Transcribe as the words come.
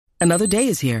Another day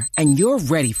is here, and you're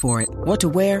ready for it. What to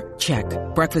wear? Check.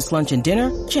 Breakfast, lunch, and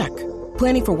dinner? Check.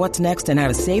 Planning for what's next and how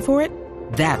to save for it?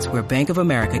 That's where Bank of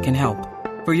America can help.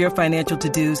 For your financial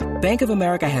to-dos, Bank of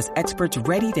America has experts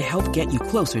ready to help get you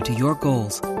closer to your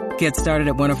goals. Get started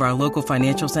at one of our local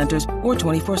financial centers or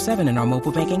 24/7 in our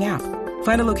mobile banking app.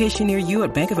 Find a location near you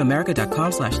at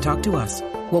bankofamerica.com/talktous.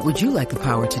 What would you like the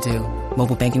power to do?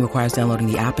 Mobile banking requires downloading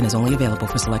the app and is only available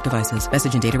for select devices.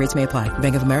 Message and data rates may apply.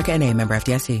 Bank of America NA, member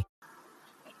FDIC.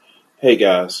 Hey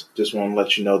guys, just want to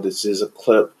let you know this is a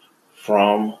clip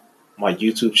from my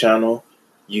YouTube channel,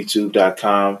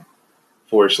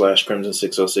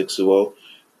 youtube.com/Crimson60620.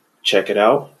 Check it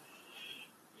out.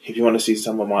 If you want to see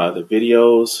some of my other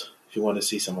videos, if you want to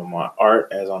see some of my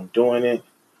art as I'm doing it,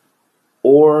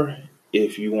 or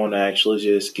if you want to actually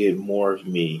just get more of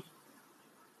me,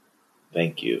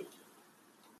 thank you.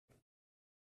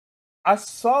 I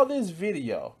saw this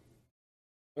video.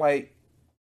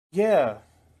 Yeah.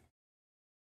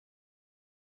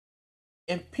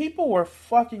 And people were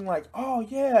fucking like, oh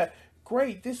yeah,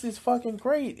 great, this is fucking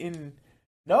great. And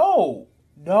no,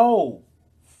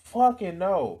 fucking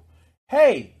no.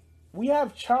 Hey, we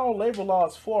have child labor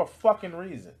laws for a fucking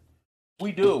reason.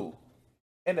 We do.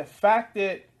 And the fact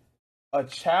that a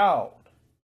child...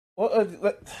 Well,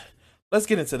 let's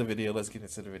get into the video.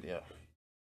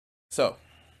 So,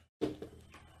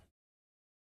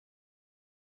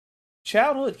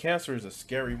 childhood cancer is a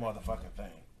scary motherfucking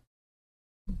thing.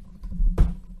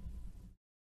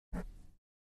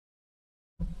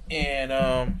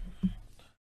 And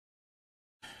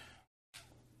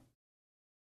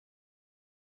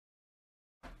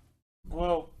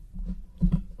well,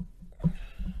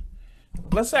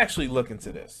 let's actually look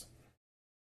into this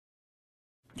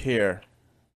here.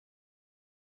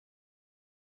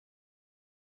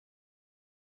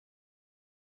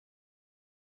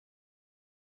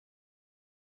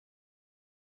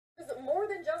 More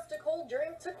than just a cold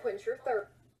drink to quench your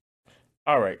thirst.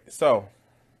 All right, so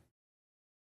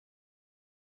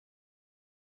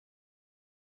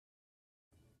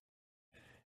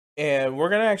and we're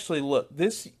gonna actually look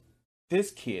this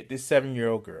kid, this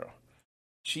 7-year-old girl.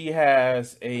 She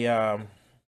has a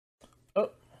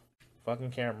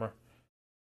fucking camera.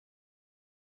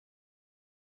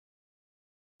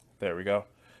 There we go.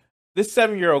 This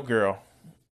 7-year-old girl.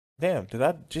 Damn, did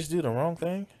I just do the wrong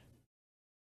thing?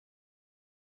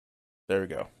 There we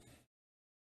go.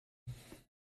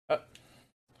 Let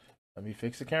me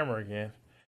fix the camera again.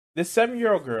 This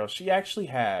 7-year-old girl, she actually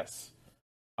has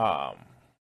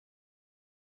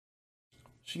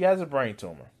she has a brain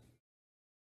tumor.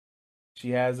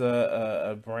 She has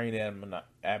a brain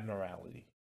abnormality.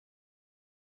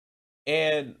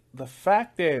 And the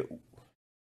fact that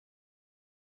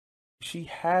she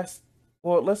has...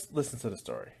 Well, let's listen to the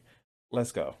story.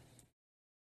 Let's go.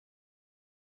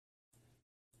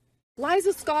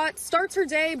 Liza Scott starts her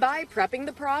day by prepping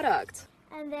the product.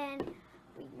 And then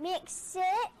we mix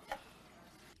it.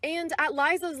 And at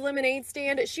Liza's lemonade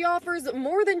stand, she offers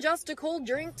more than just a cold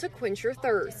drink to quench your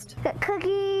thirst. Got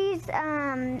cookies,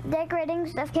 decorating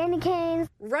stuff, candy canes.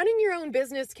 Running your own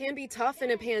business can be tough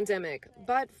in a pandemic,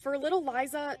 but for little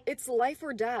Liza, it's life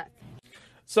or death.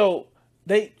 So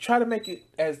they try to make it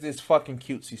as this fucking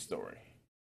cutesy story.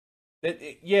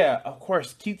 Yeah, of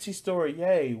course, cutesy story,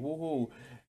 yay, woohoo.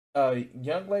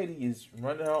 Young lady is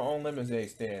running her own lemonade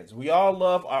stands. We all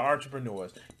love our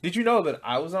entrepreneurs. Did you know that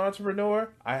I was an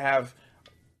entrepreneur? I have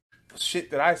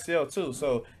shit that I sell too.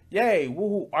 So, yay,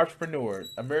 woohoo, entrepreneur,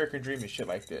 American dream and shit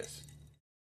like this.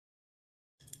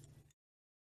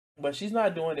 But she's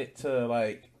not doing it to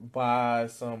like buy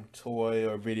some toy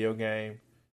or video game.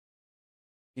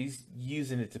 She's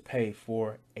using it to pay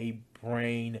for a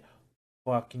brain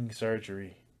fucking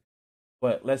surgery.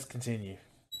 But let's continue.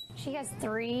 She has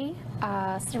 3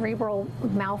 cerebral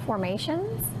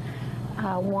malformations.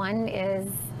 One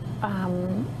is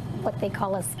what they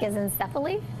call a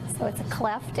schizencephaly. So it's a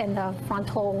cleft in the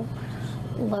frontal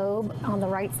lobe on the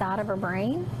right side of her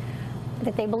brain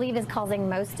that they believe is causing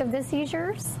most of the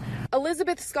seizures.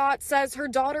 Elizabeth Scott says her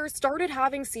daughter started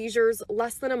having seizures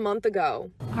less than a month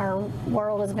ago. Our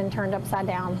world has been turned upside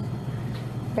down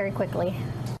very quickly.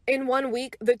 In 1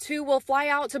 week, the two will fly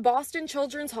out to Boston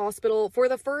Children's Hospital for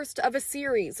the first of a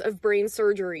series of brain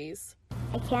surgeries.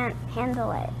 I can't handle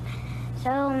it.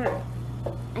 So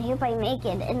I hope I make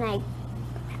it. And my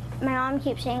mom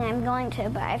keeps saying I'm going to,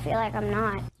 but I feel like I'm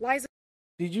not. Liza,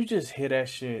 did you just hear that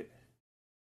shit?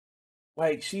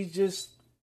 Like, this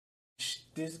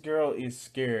girl is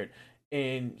scared.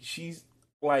 And she's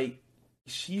like,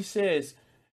 she says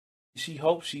she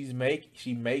hopes she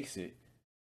makes it.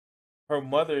 Her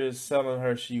mother is telling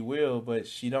her she will, but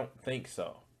she don't think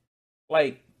so.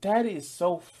 Like, that is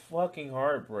so fucking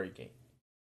heartbreaking.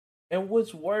 And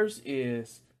what's worse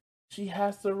is she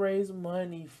has to raise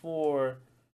money for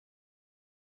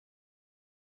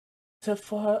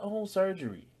her own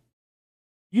surgery.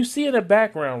 You see in the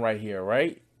background right here,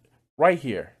 right? Right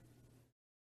here.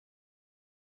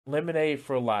 Lemonade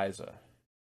for Liza.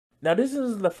 Now, this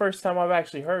is the first time I've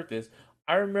actually heard this.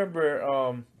 I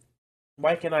remember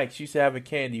Mike and Ike used to have a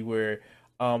candy where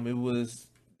it was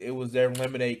their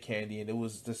lemonade candy, and it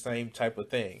was the same type of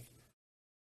thing.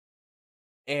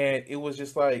 And it was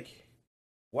just like,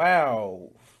 wow,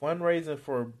 fundraising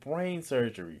for brain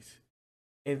surgeries.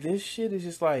 And this shit is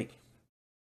just like,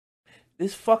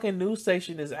 this fucking news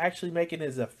station is actually making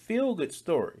this a feel good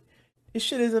story. This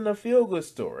shit isn't a feel good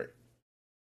story.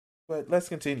 But let's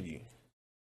continue.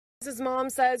 His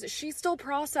mom says she's still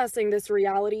processing this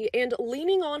reality and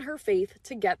leaning on her faith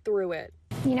to get through it.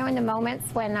 You know, in the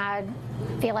moments when I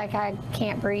feel like I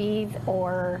can't breathe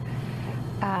or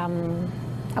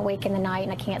awake in the night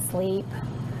and I can't sleep,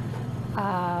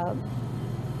 I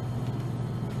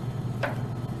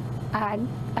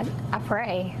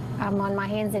pray. I'm on my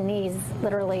hands and knees,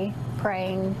 literally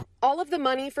praying. All of the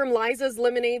money from Liza's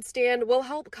lemonade stand will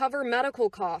help cover medical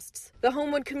costs. The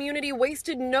Homewood community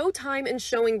wasted no time in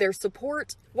showing their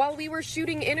support. While we were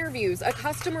shooting interviews, a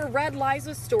customer read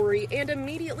Liza's story and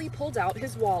immediately pulled out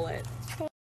his wallet.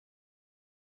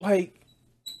 Like,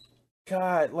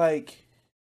 God, like,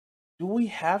 do we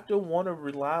have to want to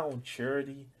rely on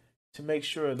charity to make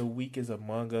sure the weakest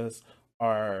among us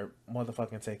are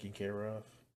motherfucking taken care of?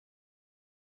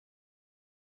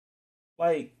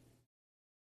 Like,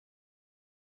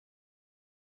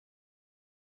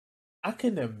 I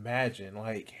can imagine,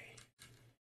 like,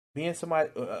 being somebody,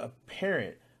 a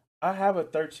parent. I have a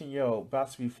 13-year-old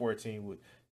about to be 14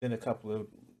 within a couple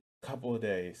of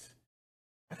days.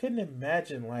 I couldn't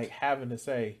imagine like having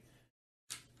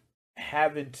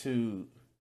to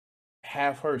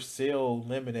have her sell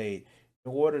lemonade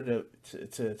in order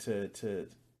to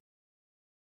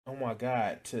oh my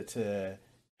God, to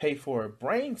pay for a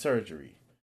brain surgery.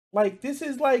 This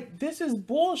is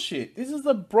bullshit. This is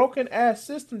a broken ass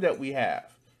system that we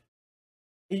have.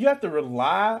 And you have to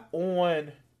rely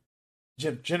on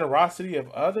generosity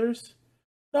of others?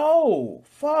 No,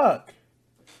 fuck.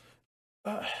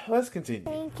 Let's continue.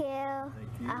 Thank you.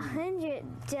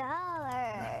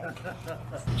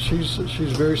 $100. She's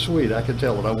very sweet. I can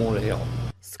tell it. I want to help.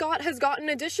 Scott has gotten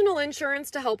additional insurance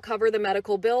to help cover the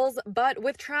medical bills, but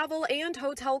with travel and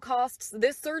hotel costs,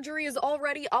 this surgery is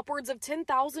already upwards of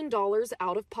 $10,000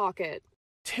 out of pocket.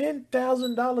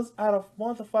 $10,000 out of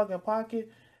motherfucking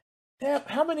pocket? Damn,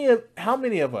 how many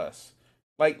of us?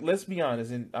 Like, let's be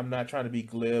honest, and I'm not trying to be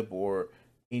glib or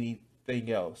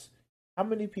anything else. How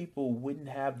many people wouldn't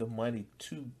have the money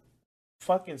to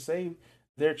fucking save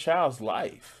their child's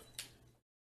life?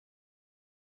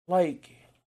 Like,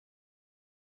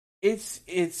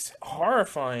 it's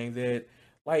horrifying that,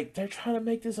 like, they're trying to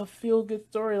make this a feel-good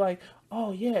story. Like,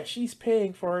 oh yeah, she's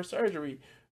paying for her surgery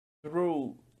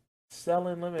through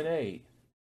selling lemonade.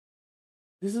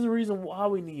 This is the reason why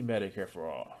we need Medicare for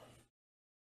all.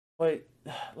 But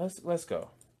let's go.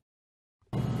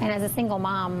 And as a single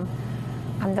mom,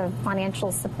 I'm the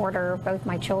financial supporter of both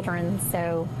my children,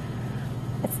 so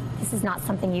this is not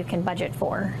something you can budget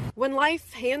for. When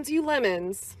life hands you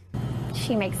lemons.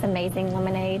 She makes amazing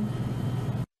lemonade.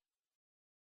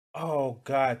 Oh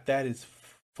God, that is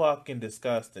fucking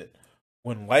disgusting.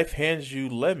 When life hands you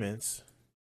lemons,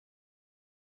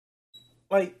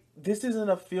 like, this isn't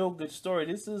a feel-good story.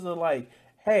 This is a, like,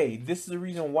 hey, this is the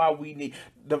reason why we need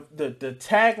the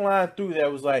tagline through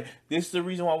that was like, this is the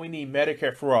reason why we need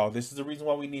Medicare for all. This is the reason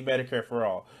why we need Medicare for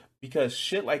all. Because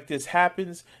shit like this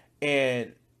happens,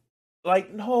 and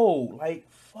like, no,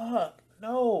 like, fuck,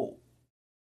 no.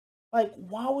 Like,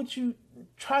 why would you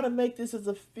try to make this as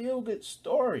a feel-good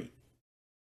story?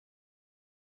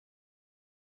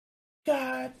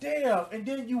 God damn. And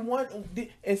then you want,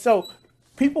 and so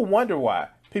people wonder why.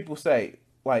 People say,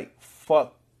 like,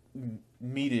 fuck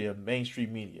media,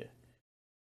 mainstream media.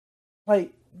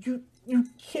 Like, you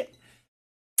can't.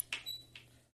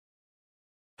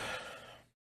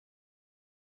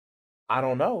 I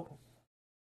don't know.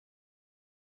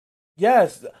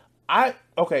 Yes,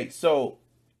 okay, so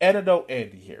antidote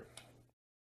Andy here.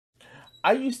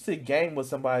 I used to game with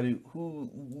somebody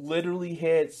who literally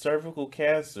had cervical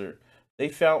cancer. They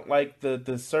found, like,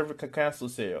 the cervical cancer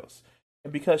cells.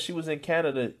 And because she was in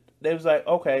Canada, they was like,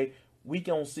 okay, we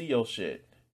gonna see your shit.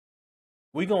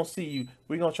 We gonna see you.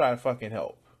 We gonna try to fucking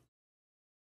help.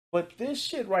 But this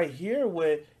shit right here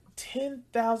with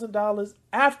 $10,000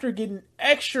 after getting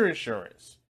extra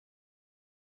insurance.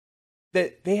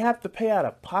 that they have to pay out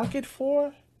of pocket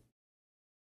for.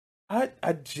 I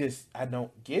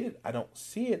don't get it. I don't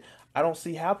see it. I don't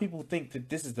see how people think that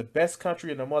this is the best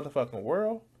country in the motherfucking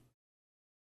world.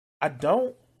 I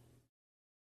don't.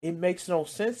 It makes no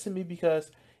sense to me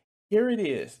because here it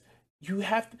is. You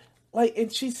have to, like,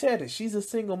 and she said it. She's a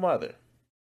single mother.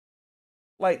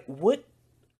 Like, what?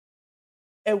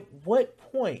 At what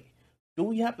point do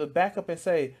we have to back up and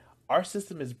say our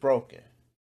system is broken?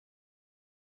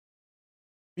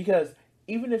 Because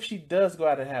even if she does go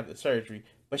out and have the surgery,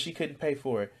 but she couldn't pay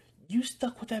for it, you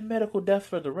stuck with that medical debt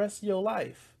for the rest of your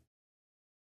life.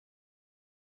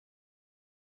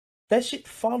 That shit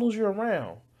follows you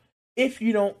around if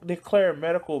you don't declare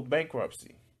medical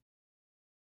bankruptcy.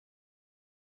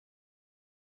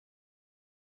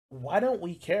 Why don't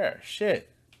we care? Shit.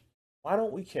 Why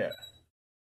don't we care?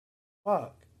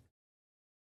 Fuck.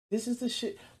 This is the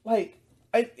shit. Like,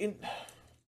 I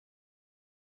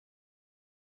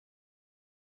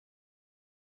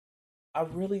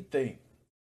really think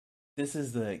this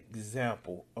is the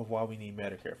example of why we need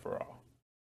Medicare for all.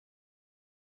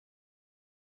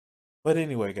 But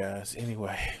anyway, guys,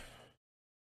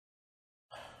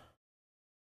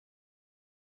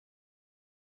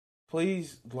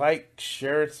 please like,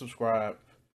 share, and subscribe.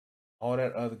 All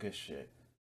that other good shit.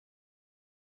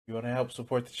 If you want to help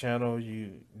support the channel,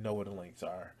 you know where the links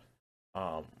are.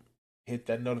 Hit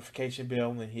that notification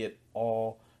bell and hit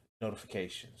all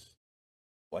notifications.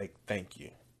 Like, thank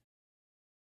you.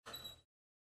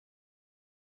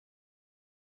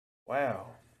 Wow.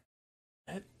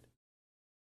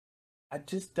 I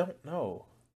just don't know.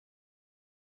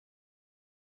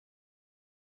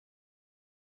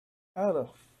 How the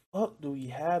fuck do we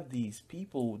have these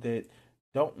people that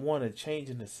don't want to change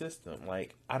in the system?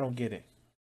 Like, I don't get it.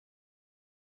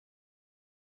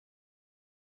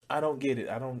 I don't get it.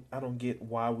 I don't get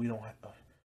why we don't have,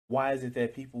 why is it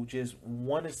that people just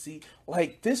want to see,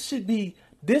 like, this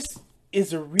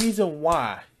is a reason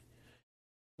why,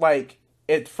 like,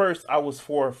 at first I was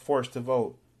forced to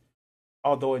vote,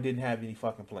 although I didn't have any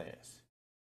fucking plans,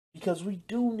 because we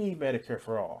do need Medicare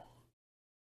for all.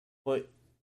 But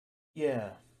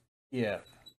yeah,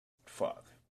 fuck.